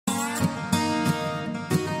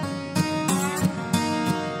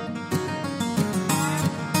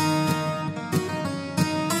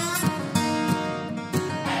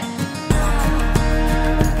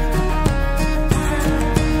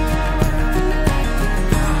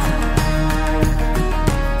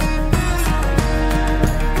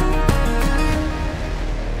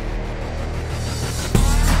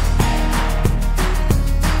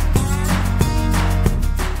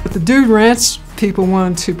Dude Ranch people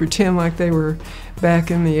wanted to pretend like they were back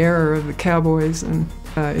in the era of the cowboys and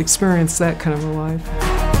experience that kind of a life.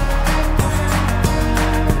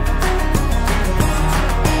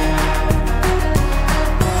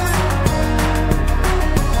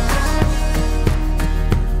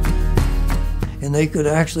 And they could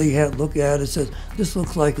actually look at it and say, this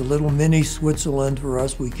looks like a little mini Switzerland for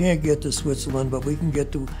us. We can't get to Switzerland, but we can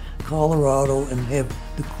get to Colorado and have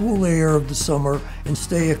the cool air of the summer and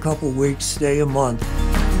stay a couple weeks, stay a month.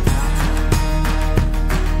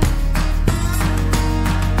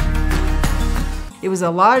 It was a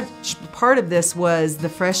large part of this was the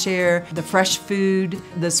fresh air, the fresh food,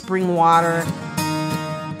 the spring water.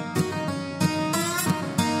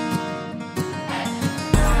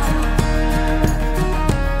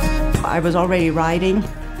 I was already riding,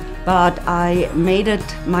 but I made it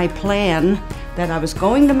my plan that I was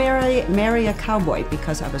going to marry a cowboy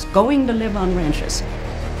because I was going to live on ranches.